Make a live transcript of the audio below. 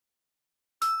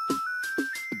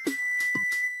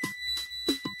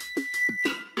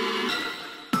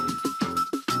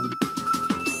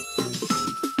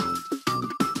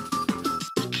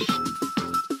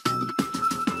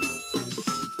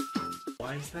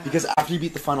is that? Because after you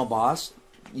beat the final boss,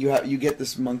 you get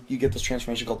this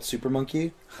transformation called Super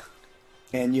Monkey,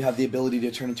 and you have the ability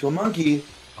to turn into a monkey,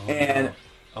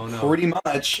 pretty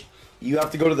much you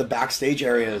have to go to the backstage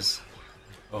areas.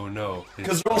 Oh no!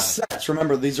 Because they're all sets.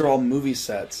 Remember, these are all movie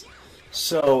sets.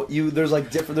 So there's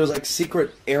like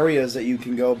secret areas that you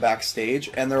can go backstage,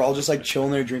 and they're all just like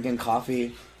chilling there drinking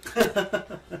coffee.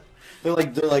 they're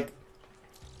like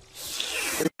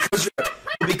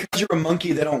because you're a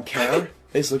monkey, they don't care.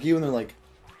 They just look at you and they're like,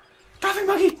 "Coffee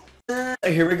monkey,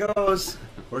 here we goes.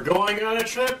 We're going on a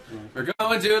trip. We're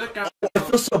going to the." I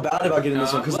feel so bad about getting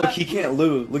this one because look, he can't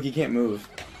move. Look, he can't move.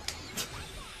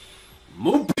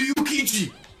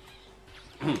 Mobuyukichi.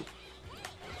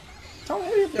 Don't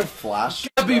hit it with flash.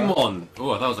 Gabimon.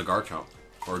 Oh, I thought it was a Garchomp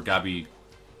or Gabi.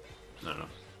 I don't know.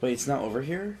 Wait, it's not over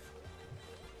here.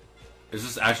 Is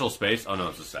this actual space? Oh no,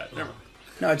 it's a set. Never mind.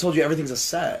 No, I told you everything's a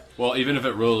set. Well, even if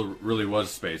it really was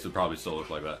space, it'd probably still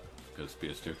look like that because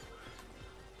PS2.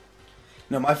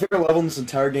 No, my favorite level in this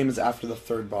entire game is after the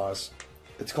third boss.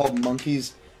 It's called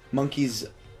Monkeys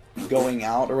Going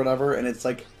Out or whatever, and it's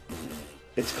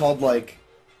called like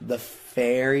the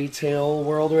fairy tale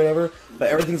world or whatever. But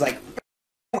everything's like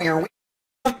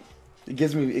it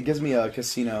gives me a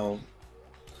casino.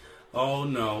 Oh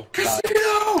no!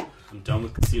 Casino! I'm done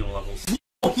with casino levels.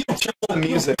 In terms of the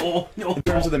music. In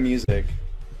terms of the music.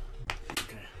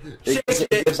 Okay.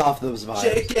 It gives off those vibes.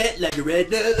 Shake it like a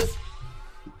red nose.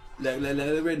 Like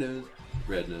a red nose.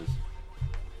 Red nose.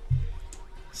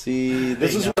 See,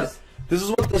 this is what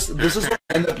I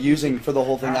end up using for the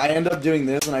whole thing. I end up doing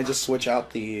this and I just switch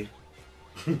out the.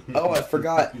 Oh, I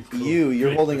forgot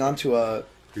you're holding on to a.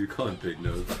 You're calling big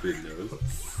nose, big nose.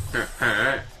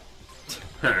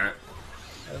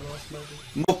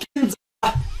 Mokinza.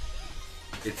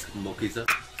 It's Mokiza.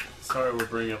 Sorry, we're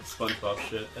bringing up SpongeBob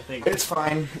shit. I think It's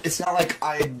fine. It's not like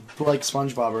I like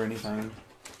SpongeBob or anything.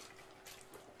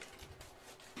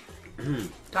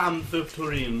 Tom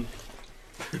 15.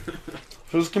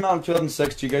 So this came out in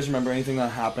 2006. Do you guys remember anything that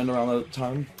happened around that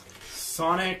time?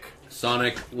 Sonic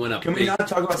went up. Can we not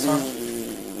talk about Sonic?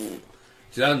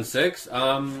 2006.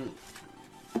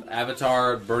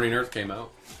 Avatar: Burning Earth came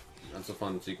out. That's a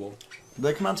fun sequel. Did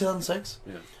that come out in 2006?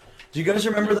 Yeah. Do you guys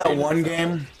remember that one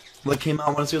game that came out?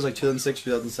 I want to say it was like 2006,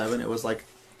 2007. It was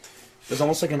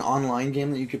almost like an online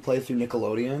game that you could play through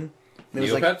Nickelodeon. And it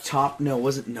was like Neopets? top. No, it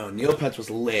wasn't. No, Neopets was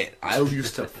lit. I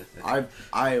used to.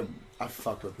 I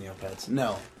fucked with Neopets.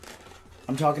 No,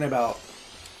 I'm talking about.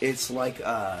 It's like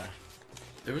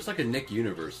There was like a Nick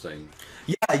Universe thing.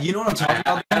 Yeah, you know what I'm talking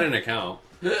about. I had an account.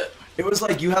 It was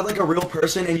like you had like a real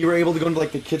person, and you were able to go into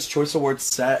like the Kids' Choice Awards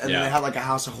set, and then they had like a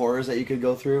House of Horrors that you could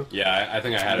go through. Yeah, I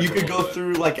think I had it. You could go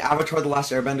through like Avatar: The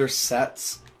Last Airbender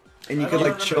sets, and you could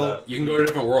like chill. That. You can go to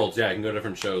different worlds. Yeah, you can go to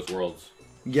different shows, worlds.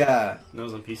 Yeah. That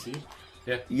was on PC?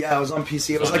 Yeah. Yeah, it was on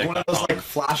PC. It was like one of those like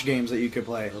flash games that you could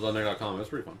play. It was on there.com. It was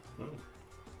pretty fun.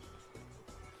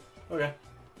 Oh. Okay.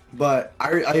 But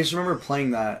I just remember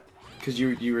playing that because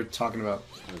you were talking about.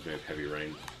 It was very heavy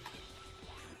rain.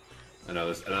 I know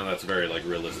that's a very like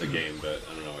realistic game, but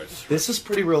I don't know. This is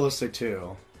pretty realistic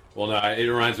too. Well, no, it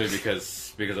reminds me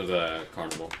because of the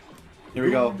carnival. Here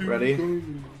we go. Ready?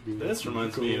 This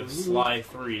reminds me of Sly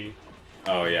 3.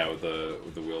 Oh yeah, with the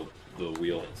wheel.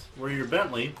 Where you're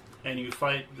Bentley and you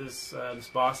fight this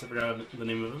boss. I forgot the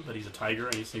name of him, but he's a tiger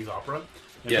and he sings opera.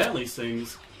 And Yeah. Bentley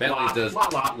sings. Bentley la, does. la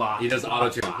la la. He does la,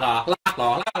 auto tune. la. La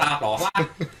la la la la la.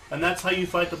 And that's how you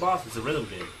fight the boss. It's a rhythm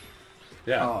game.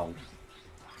 Yeah. Oh.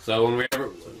 So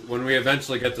when we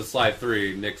eventually get to Sly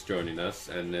 3, Nick's joining us,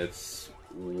 and it's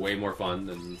way more fun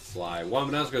than Sly 1.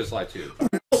 But now let's go to Sly 2.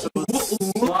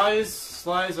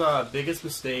 Sly's biggest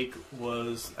mistake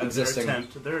was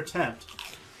their attempt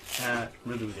at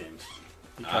rhythm games.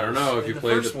 I don't know if you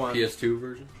played the one, PS2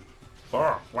 version.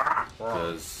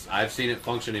 Because I've seen it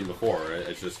functioning before.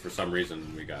 It's just for some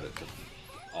reason we got it to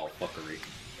all fuckery.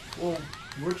 Well,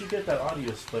 where'd you get that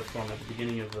audio split from at the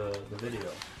beginning of the video?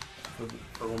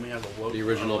 For when we have a logo. The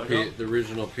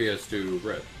original PS2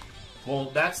 rip.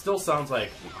 Well, that still sounds like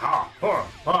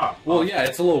Well, yeah,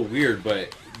 it's a little weird,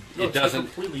 but it doesn't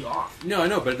completely off. No, I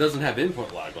know, but it doesn't have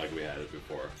input lag like we had it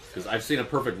before. Because I've seen a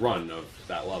perfect run of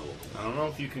that level. I don't know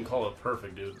if you can call it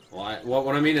perfect, dude. Well,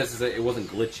 what I mean is that it wasn't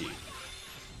glitchy.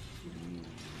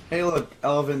 Hey, look,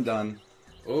 elephant done.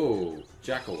 Oh,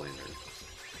 jack-o'-lantern.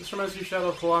 This reminds me of Shadow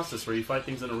of Colossus, where you fight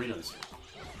things in arenas.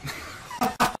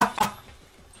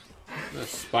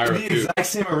 That's Spyro The 2. exact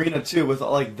same arena too, with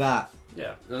like that.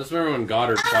 Yeah. Now, let's remember when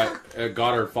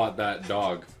Goddard fought that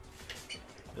dog.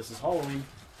 This is Halloween.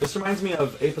 This reminds me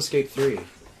of Ape Escape 3.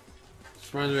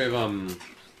 This reminds me of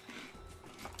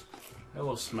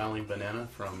Hello, smiling banana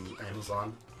from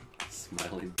Amazon.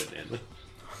 Smiling banana.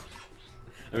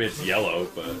 I mean, it's yellow,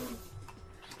 but...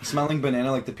 Smelling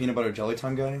banana like the peanut butter jelly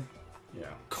time guy? Yeah.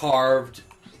 Carved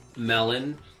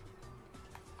melon.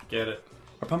 Get it.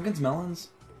 Are pumpkins melons?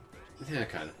 Yeah,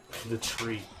 kind of. The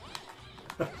tree.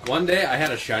 One day, I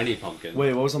had a shiny pumpkin.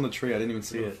 Wait, what was on the tree? I didn't even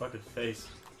see Your it. fucking face.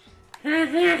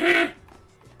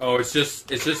 Oh, it's just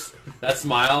that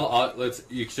smile.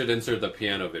 You should insert the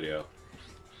piano video.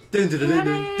 Dun, dun, dun,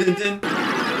 dun, dun, dun.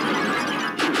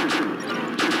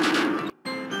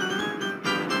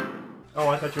 Oh,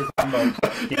 I thought you were talking about...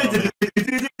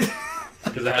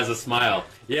 Because it has a smile.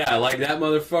 Yeah, I like that,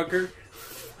 motherfucker.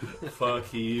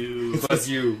 Fuck you. Fuck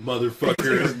you,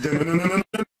 motherfucker.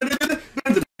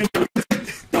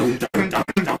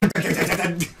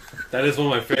 That is one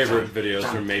of my favorite videos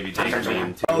from maybe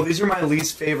Daydream too. Oh, these are my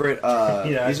least favorite.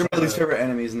 Yeah, these are I my least saw favorite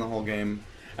enemies in the whole game.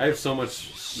 I have so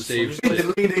much saved. Here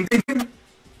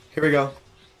we go.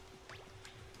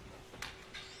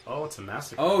 Oh, it's a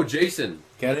massacre. Oh, Jason.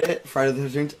 Get it? Friday the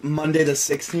 13th, Monday the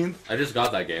 16th. I just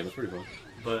got that game. It's pretty fun.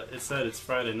 But it said it's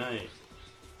Friday night.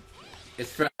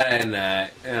 It's Friday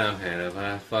night, and I'm headed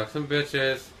to fuck some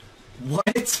bitches.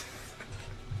 What?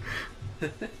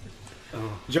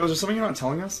 Oh. Joe, is there something you're not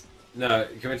telling us? No,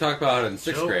 can we talk about it in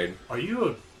sixth Joe, grade? Are you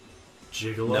a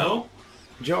gigolo? No.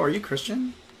 Joe, are you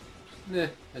Christian? Nah,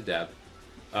 I dab.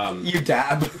 You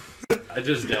dab. I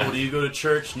just Joe, dab. do you go to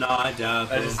church? Nah, I dab.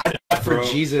 I just I dab for bro.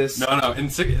 Jesus. No.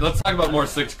 Let's talk about more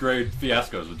sixth grade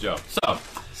fiascos with Joe. So,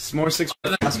 More six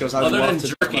Pascos. I would other love than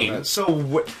to jerking. that.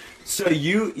 So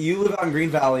you live out in Green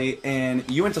Valley and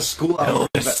you went to school out.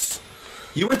 Hellas.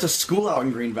 You went to school out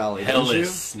in Green Valley, didn't you?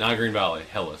 Hellas, not Green Valley.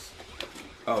 Hellas.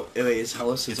 Oh, wait, is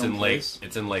Hellas its It's own in place? Lake.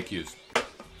 It's in Lake Hughes.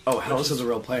 Oh, Hellas is a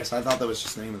real place. I thought that was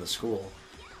just the name of the school.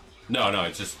 No,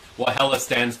 it's just Hellas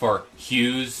stands for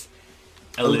Hughes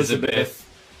Elizabeth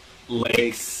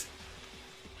Lakes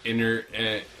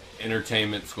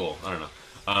Entertainment School. I don't know.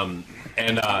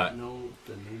 And know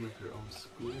the name of your own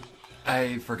school?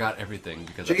 I forgot everything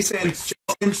because Jason,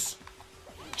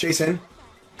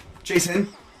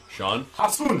 Sean.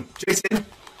 Hasun, Jason.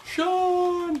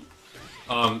 Sean.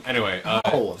 Anyway,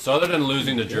 Ow. so other than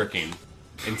losing to jerking,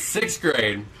 in sixth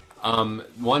grade,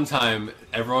 one time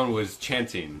everyone was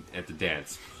chanting at the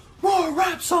dance, "More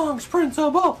rap songs,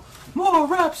 principal! More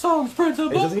rap songs, It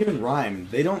principal!" doesn't even rhyme.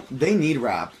 They need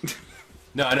rap.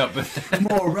 No, I know, but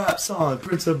More rap song,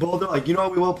 principal. They're like, you know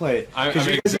what, we will play it. I'm Because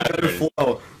you guys have better exaggerating.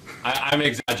 flow. I'm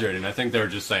exaggerating. I think they were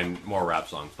just saying more rap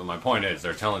songs. But my point is,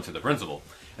 they're telling to the principal,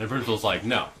 and the principal's like,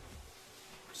 no.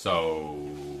 So,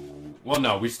 well,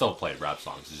 no, we still played rap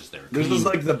songs. It's just they were This clean. was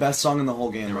like the best song in the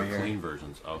whole game They were right here. clean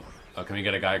versions. Oh, can we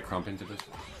get a guy crump into this?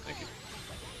 Thank you.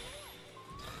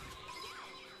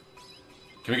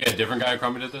 Can we get a different guy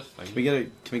crump into this? Thank Can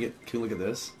you. we look at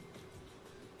this?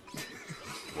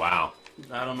 Wow,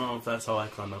 I don't know if that's how I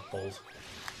climb up poles.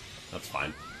 that's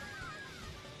fine.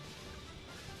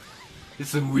 It's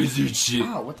some wizard shit.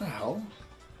 Wow, what the hell?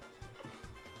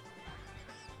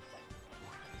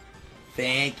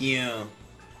 Thank you.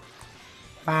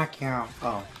 Fuck you.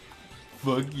 Oh.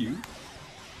 Fuck you.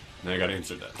 Now I gotta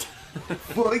insert that.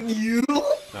 Fuck you.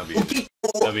 That'd be easy.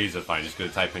 That'd be easy to find. Just gonna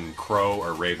type in crow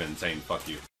or raven saying "fuck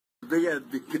you."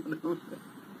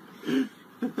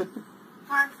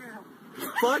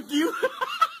 Fuck you.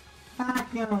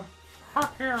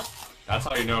 Fuck you. That's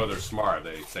how you know they're smart.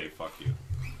 They say "fuck you."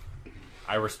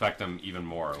 I respect them even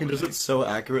more. He does it so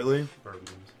accurately. Bird memes.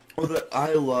 Well,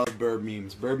 I love bird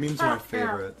memes. Bird memes are my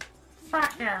favorite.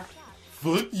 Fuck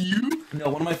you. No,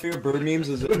 one of my favorite bird memes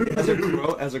is it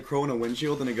has a crow in a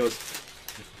windshield and it goes.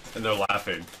 And they're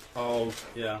laughing. Oh,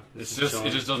 yeah. It just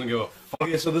doesn't give a fuck.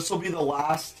 Okay, so this will be the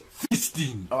last.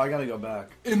 Feasting Oh, I gotta go back.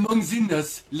 among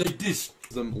us like this.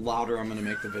 The louder I'm gonna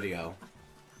make the video.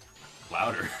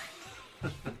 Louder.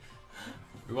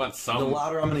 We want some. The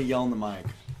louder I'm gonna yell in the mic.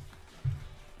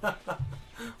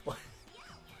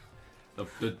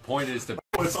 The point is to.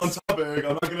 It's on topic.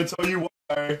 I'm not gonna tell you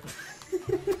why.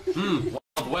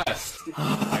 Wild West.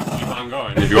 I keep on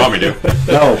going if you want me to.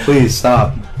 No, please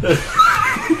stop.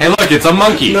 Hey, look, it's a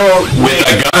monkey with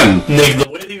a gun. Nick, the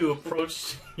way you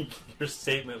approached your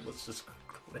statement was just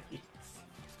great.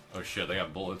 Oh shit, they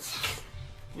got bullets.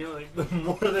 You know, like, the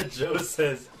more that Joe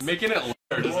says, Making it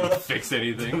louder doesn't fix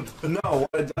anything. No,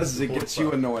 what it does is it gets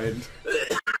you annoyed.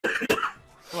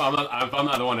 Well, if I'm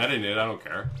not the one editing it, I don't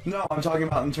care. No, I'm talking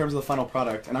about in terms of the final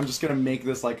product, and I'm just gonna make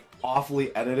this like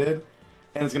awfully edited,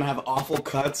 and it's gonna have awful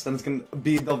cuts, and it's gonna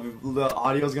be the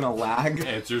audio's gonna lag.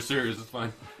 Hey, it's your series, it's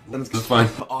fine. Then it's It's gonna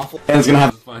fine. have awful, and it's gonna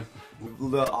have It's fine.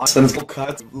 the sensible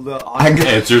cuts, the PAG.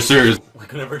 Answer serious.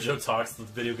 Like whenever Joe talks, the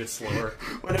video gets slower.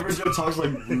 Whenever Joe talks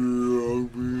like.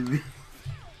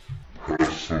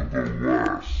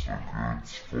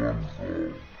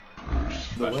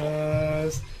 The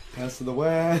West, pass to the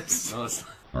West. No, it's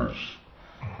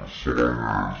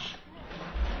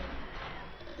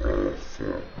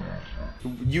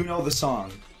You know the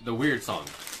song. the weird song.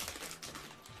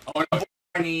 Oh no,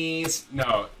 Barney's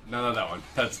no, none of that one.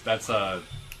 That's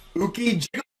Ookie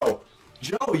Joe.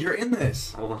 Joe, you're in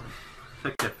this. Hold on. I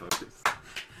can't focus.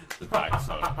 The PAG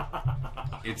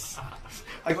song. It's.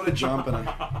 I go to jump and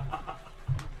I.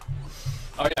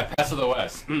 Oh yeah, Pass to the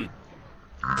West. Mm.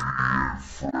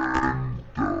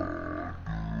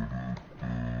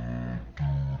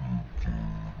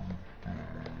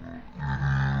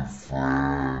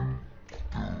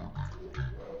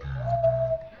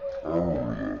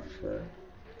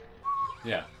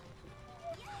 Yeah.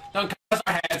 Don't cross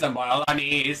our heads and boil our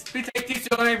knees. We take these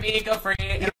to our amigo free.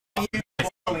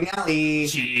 Bowling alley.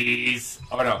 Cheese.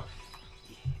 Oh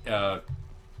no.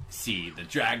 See the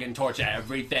dragon torch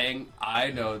everything.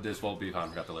 I know this won't be fun. I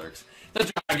forgot the lyrics. The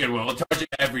dragon will torch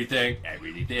everything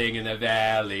in the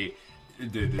valley.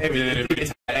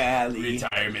 Retirement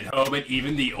home and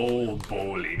even the old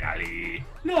bowling alley.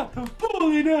 Not the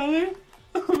bowling alley.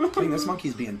 Dang, this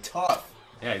monkey's being tough.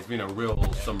 Yeah, he's being a real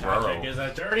sombrero. Patrick is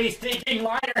a dirty, stinking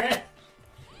liar.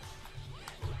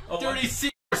 Oh, Dirty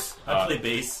Sears. I play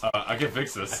bass. I can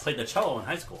fix I this. played the cello in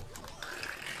high school.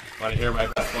 Want to hear my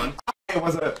best one?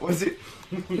 Was it?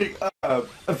 I'm thinking of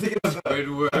the.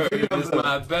 Squidward is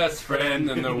my best friend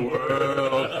in the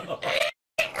world.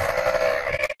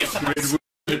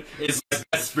 Squidward is my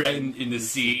best friend in the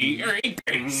sea.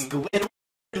 Squidward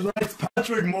likes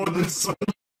Patrick more than Son.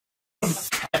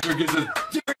 Patrick is a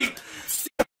dirty.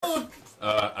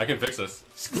 I can fix this.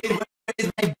 Squidward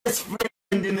is my best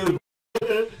friend in the.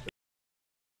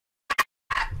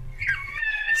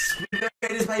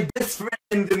 Squidward is my best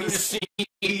friend in the sea.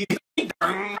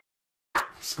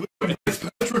 Squidward likes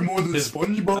Patrick more than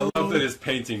SpongeBob. I love that his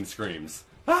painting screams.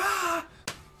 That's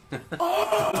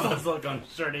like on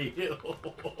Shirley Hill.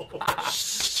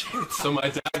 So my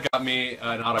dad got me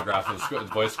an autograph of the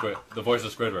voice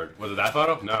of Squidward. Was it that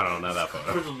photo? No, not that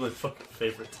photo. This was my fucking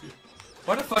favorite too.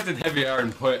 Why the fuck did Heavy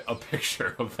Iron put a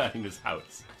picture of that in his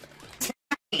house?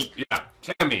 Yeah,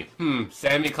 Tammy.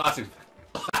 Sammy Classic.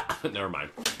 Never mind.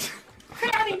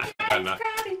 I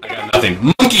got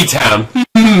nothing. Monkey Town.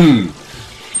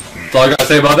 That's all I gotta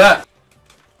say about that.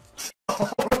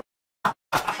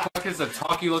 Fuck is a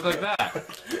talkie look like that?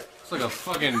 It's like a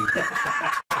fucking.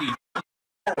 You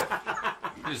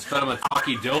just fed him a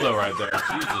talkie dildo right there.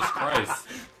 Jesus Christ.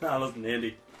 Nah, listen,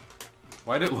 Andy.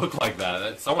 Why did it look like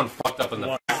that? Someone fucked up in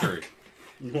the factory.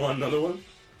 You want another one?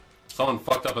 Someone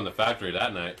fucked up in the factory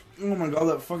that night. Oh my god,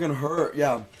 that fucking hurt.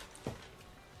 Yeah.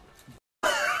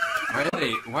 Why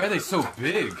are they so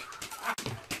big?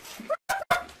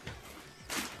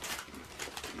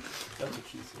 That's what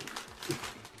she said.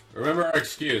 Remember our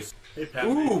excuse. Hey, Padme.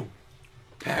 Ooh!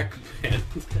 Pac-Man.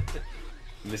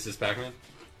 Mrs. Pac-Man?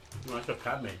 No, I said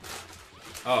Padme.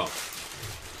 Oh.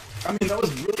 I mean, that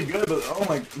was really good, but oh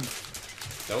my.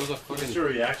 That was a What's fucking your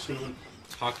reaction?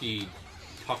 talkie.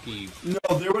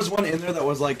 No, there was one in there that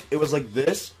was like, it was like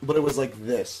this, but it was like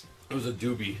this. It was a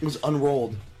doobie. It was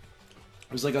unrolled.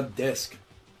 It was like a disc.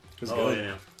 It was Oh, good.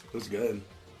 yeah. It was good.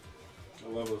 I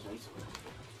love those ones.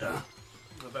 Yeah.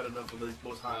 I've had enough of these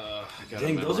most high. I gotta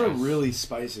Dang, those are memorize- really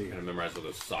spicy. I gotta memorize what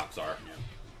those socks are.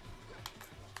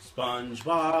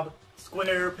 SpongeBob,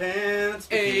 SquarePants,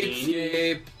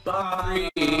 Ape, Bottom.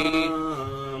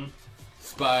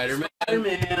 Spider-Man.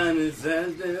 Spider-Man is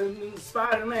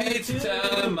Spider-Man Pizza 2.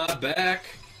 time, my back.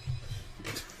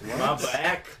 My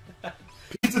back.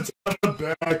 Pizza on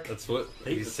the back. That's what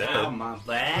he Pizza said. time, my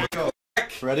back.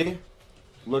 Ready?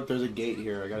 Look, there's a gate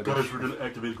here. I gotta do. Guys, we're gonna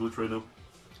activate glitch right now.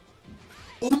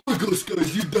 Oh my gosh,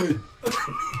 guys, you died.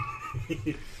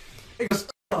 It goes,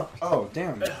 oh,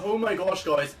 damn. Oh my gosh,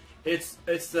 guys! It's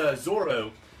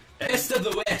Zorro. Best of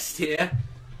the West here.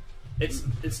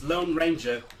 It's Lone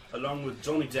Ranger along with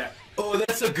Johnny Depp. Oh,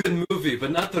 that's a good movie, but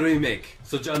not the remake.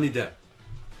 So Johnny Depp.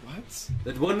 What?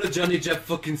 That one with Johnny Depp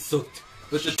fucking sucked.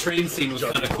 But the train scene was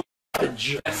kind of cool. That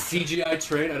CGI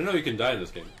train. I don't know you can die in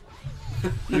this game.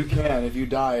 You can if you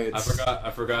die. It's... I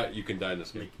forgot you can die in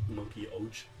this game. Monkey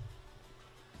Ouch.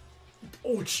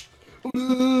 Ouch.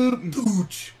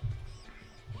 Ouch.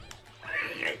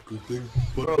 Good thing.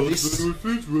 Bro, these...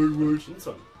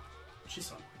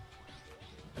 She's on.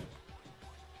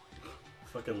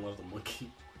 Fucking love the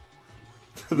monkey.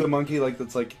 the monkey, like,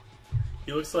 that's like...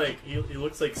 He looks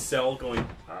like Cell going.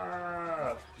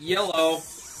 Ah. Yellow.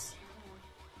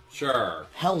 Sure.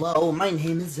 Hello, my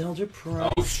name is Zelda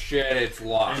Price. Oh shit, it's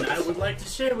locked. And I would like to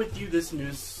share with you this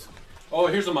news. Oh,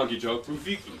 here's a monkey joke.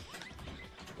 Rafiki.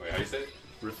 Wait, how do you say it?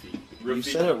 Rafiki. You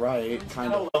said it right,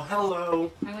 kind of.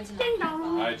 Hello. I went to Hi,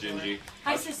 Hi, Gingy.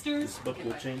 Hi, sisters. This book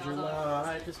will change your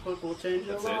life. This book will change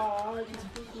your That's it.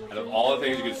 life. Out of all the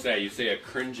things you could say, you say a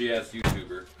cringy ass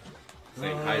YouTuber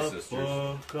saying hi,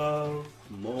 sisters.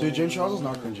 Dude, James Charles is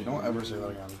not cringy. Don't ever say that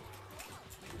again.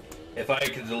 If I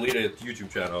could delete a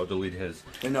YouTube channel, I'll delete his.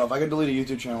 Wait, no, if I could delete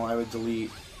a YouTube channel, I would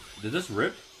delete. Did this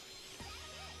rip?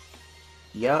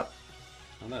 Yep.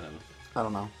 How'd that happen? I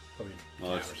don't know.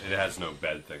 Well, it has no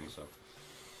bed thing, so.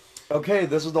 Okay,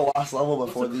 this was the last level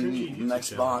before What's a the cringy YouTube next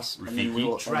channel? boss. And then we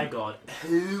will. Try God.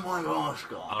 Oh my gosh,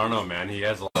 God. I don't know, man. He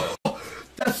has a lot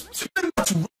That's too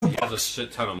much. he has a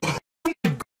shit ton of.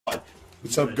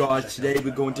 What's up, guys? Today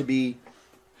we're going to be.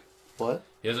 What?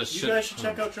 He has a You shit. guys should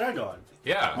check out Dragon.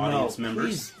 Yeah. Audience no,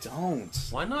 members. please don't.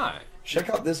 Why not? Check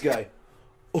out this guy.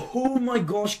 Oh my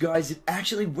gosh, guys! It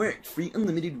actually worked. Free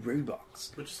unlimited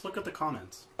Robux. But just look at the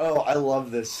comments. Oh, I love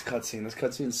this cutscene. This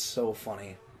cutscene is so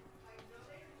funny.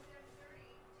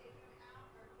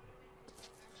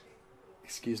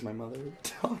 Excuse my mother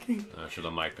talking. Sure,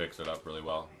 the mic picks it up really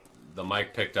well. The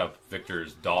mic picked up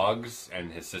Victor's dogs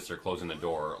and his sister closing the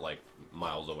door like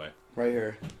miles away. Right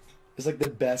here. It's like the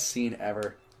best scene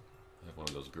ever. I have one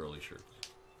of those girly shirts.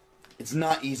 It's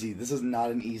not easy. This is not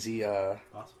an easy, Awesome.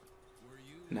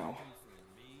 no.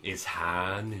 It's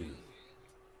high noon.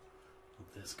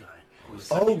 This guy.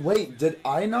 Oh, wait, did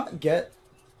I not get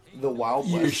the Wild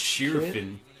You're West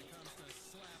sheriffing.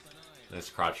 Nice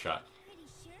crotch shot.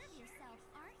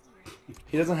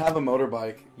 He doesn't have a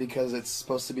motorbike because it's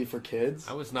supposed to be for kids.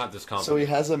 I was not this confident. So he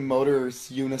has a motor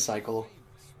unicycle.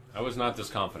 I was not this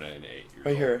confident in 8 years Right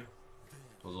old. here.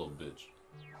 I was a little bitch.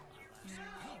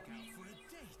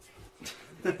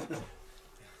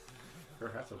 Her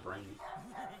has a brain.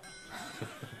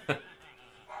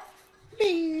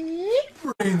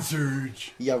 Brain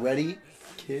surge. Ya ready,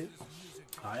 kid?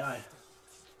 Aye.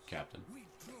 Captain.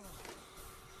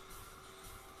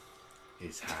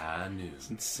 It's high noon. It's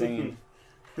insane.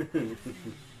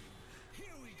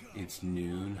 It's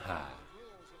noon high.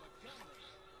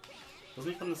 Was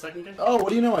he from the second game? Oh, what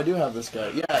do you know? I do have this guy.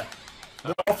 Yeah.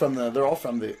 They're all from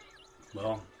the.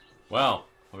 Well,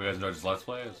 Hope you guys enjoyed this Let's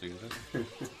Play. As you can see.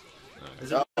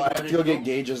 is Oh, it I have to go get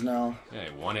gauges now. Yeah,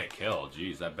 one hit kill.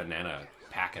 Jeez, that banana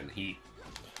packing heat.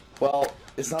 Well,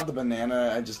 it's not the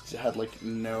banana. I just had like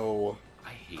no. I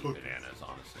hate bananas,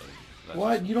 honestly. That's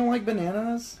What? just- You don't like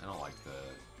bananas? I don't like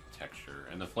the texture.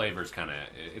 And the flavor's kind of...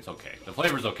 It's okay. The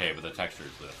flavor's okay, but the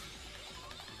texture's this.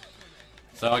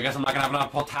 So I guess I'm not going to have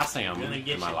enough potassium Gonna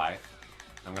get in my you. life.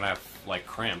 I'm going to have, like,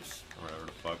 cramps or whatever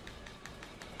the fuck.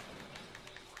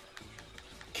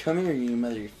 Come here, you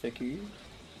motherfucker.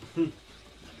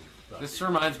 This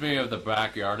reminds me of the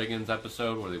Backyardigans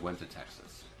episode where they went to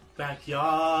Texas.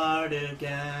 Backyard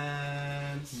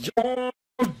again. Your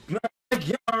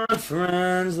backyard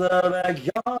friends, the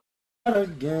backyard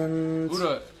again.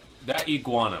 That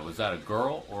iguana, was that a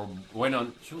girl? Or, wait, no,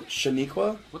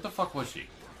 Shaniqua? what the fuck was she?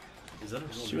 Is that a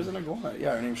real She was an iguana.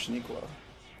 Yeah, her name's Shaniqua.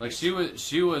 Like, she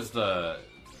was the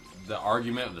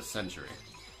argument of the century.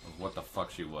 Of what the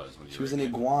fuck she was. When you She was were an a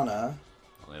kid. iguana.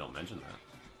 Well, they don't mention that.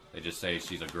 They just say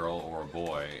she's a girl or a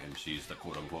boy, and she's the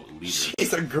quote-unquote leader.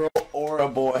 She's a girl or a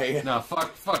boy. No,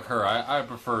 fuck her. I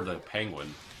prefer the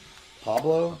penguin.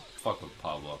 Pablo? Fuck with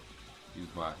Pablo.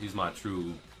 He's my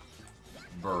true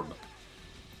verb.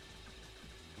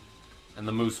 And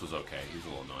the moose was okay. He's a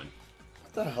little annoying.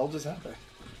 What the hell just happened?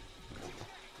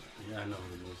 Yeah, I know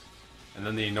who it is. And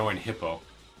then the annoying hippo.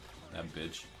 That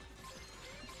bitch.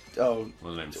 Oh, What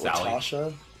was her name? Sally?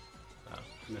 Natasha?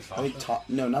 Natasha? I think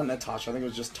no, not Natasha. I think it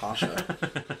was just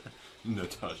Tasha.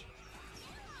 Natasha.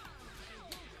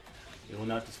 You will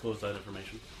not disclose that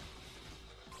information.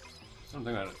 I don't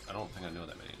think I know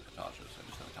that many Natashas. I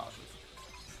just know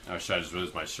Natashas. Oh, should I just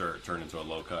lose my shirt, turn into a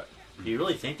low cut? Do you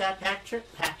really think that, Patcher?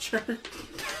 Patcher?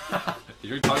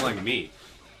 You're talking like me.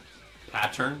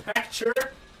 Pattern? Patcher?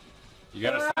 You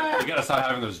gotta stop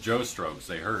having those Joe strokes.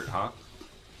 They hurt, huh?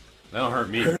 They don't hurt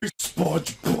me. Hey,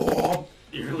 SpongeBob!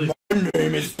 You really... My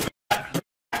name is...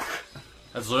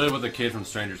 That's literally what the kid from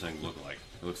Stranger Things looked like.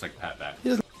 He looks like Pat Back.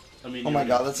 I mean, Oh my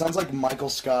god, that sounds like Michael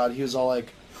Scott. He was all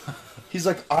like... He's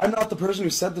like, I'm not the person who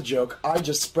said the joke. I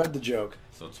just spread the joke.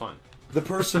 So it's fine. The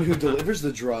person who delivers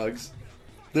the drugs...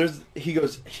 He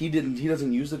goes, he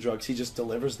doesn't use the drugs, he just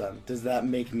delivers them. Does that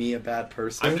make me a bad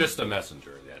person? I'm just a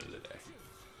messenger at the end of the day.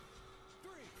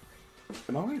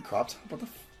 Am I wearing a crop top? What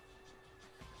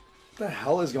the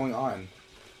hell is going on?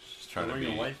 Just trying to wearing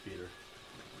be a wife beater.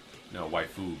 no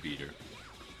waifu beater.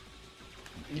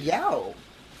 Yow.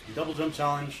 Double jump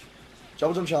challenge.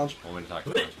 Double jump challenge. Want me to talk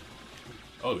about it?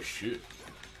 Oh, shoot.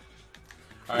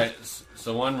 Alright,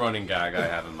 so one running gag I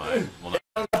have in mind. Well,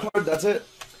 That's it.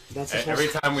 That's every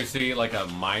time we see like a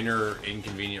minor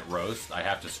inconvenient roast, I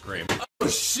have to scream, "Oh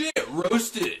shit,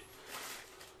 roasted!"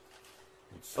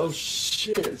 Oh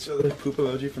shit! So the poop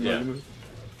emoji from Yeah. the movie.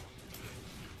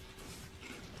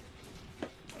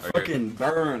 Are Fucking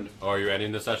burned. Oh, are you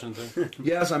ending the session soon?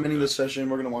 Yes, I'm ending this session.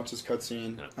 We're gonna watch this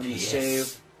cutscene. I'm gonna Yes.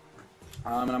 save,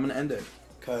 and I'm gonna end it,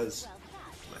 cause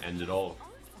End it all.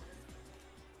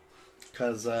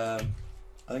 I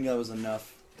think that was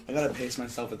enough. I gotta pace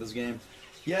myself at this game.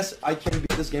 Yes, I can beat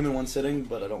this game in one sitting,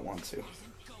 but I don't want to.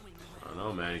 I don't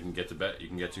know, man. You can get to bet. You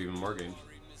can get to even more games.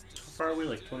 How far are we?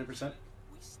 Like 20%?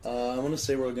 I want to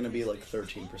say we're gonna be like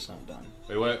 13% done.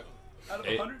 Wait, what? Out of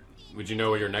Hey, 100? would you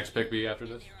know what your next pick be after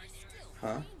this?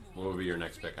 Huh? What would be your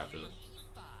next pick after this?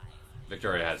 Victor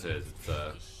already has his.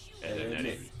 It's Ed and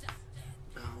Eddie.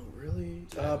 Oh, really?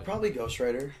 Probably Ghost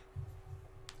Rider.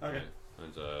 Okay.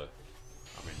 And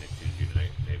I mean, Nick Tuesday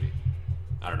tonight, maybe.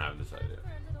 I don't know. I haven't decided yet.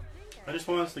 I just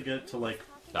want us to get to like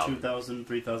 2,000,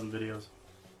 3,000 videos.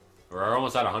 We're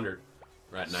almost at 100.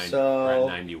 We're at 90. So- We're at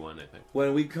 91, I think.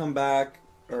 When we come back,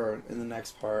 or in the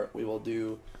next part, we will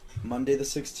do Monday the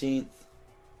 16th.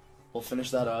 We'll finish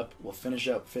that up. We'll finish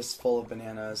up Fistful of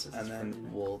Bananas, and then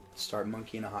we'll start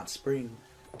Monkey in a Hot Spring.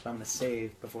 But I'm gonna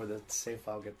save before the save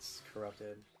file gets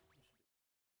corrupted.